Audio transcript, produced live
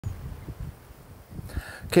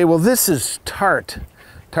Okay, well this is Tart.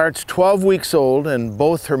 Tart's 12 weeks old, and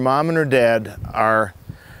both her mom and her dad are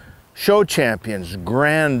show champions,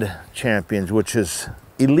 grand champions, which is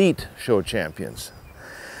elite show champions.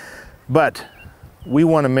 But we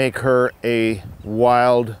want to make her a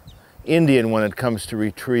wild Indian when it comes to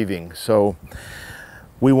retrieving. So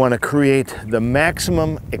we want to create the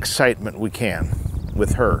maximum excitement we can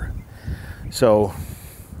with her. So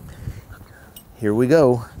here we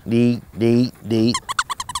go. Dee, dee, dee.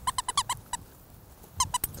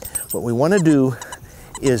 What we want to do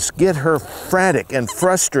is get her frantic and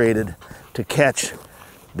frustrated to catch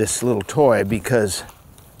this little toy, because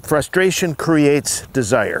frustration creates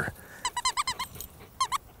desire.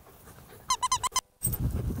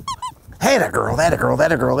 Hey, that girl, that girl,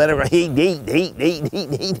 that girl, that girl. Hey,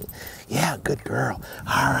 hey. Yeah, good girl.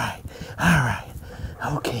 All right.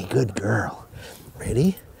 Okay, good girl.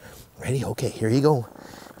 Ready? Ready? Okay, here you go.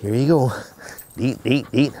 Here you go. Deet, deet,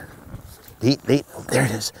 deet. Deet, deet. Oh, there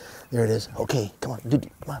it is. There it is. Okay, come on. Come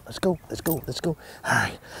on, let's go. Let's go. Let's go. All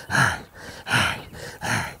right.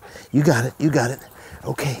 You got it. You got it.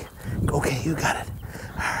 Okay. Okay, you got it.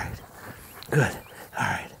 All right. Good. All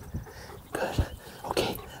right. Good.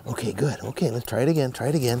 Okay. Okay, good. Okay, let's try it again. Try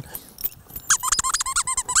it again.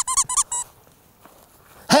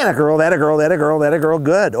 Hey, that girl, that girl, that girl, that girl.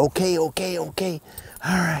 Good. Okay. All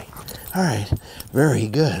right. Very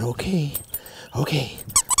good. Okay. All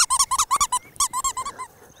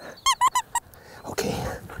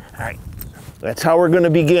right. That's how we're going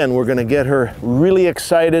to begin. We're going to get her really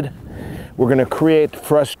excited. We're going to create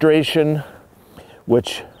frustration,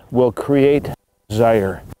 which will create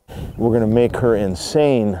desire. We're going to make her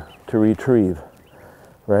insane to retrieve,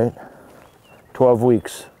 right? 12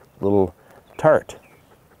 weeks, little Tart.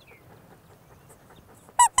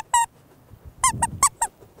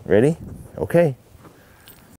 Ready? Okay.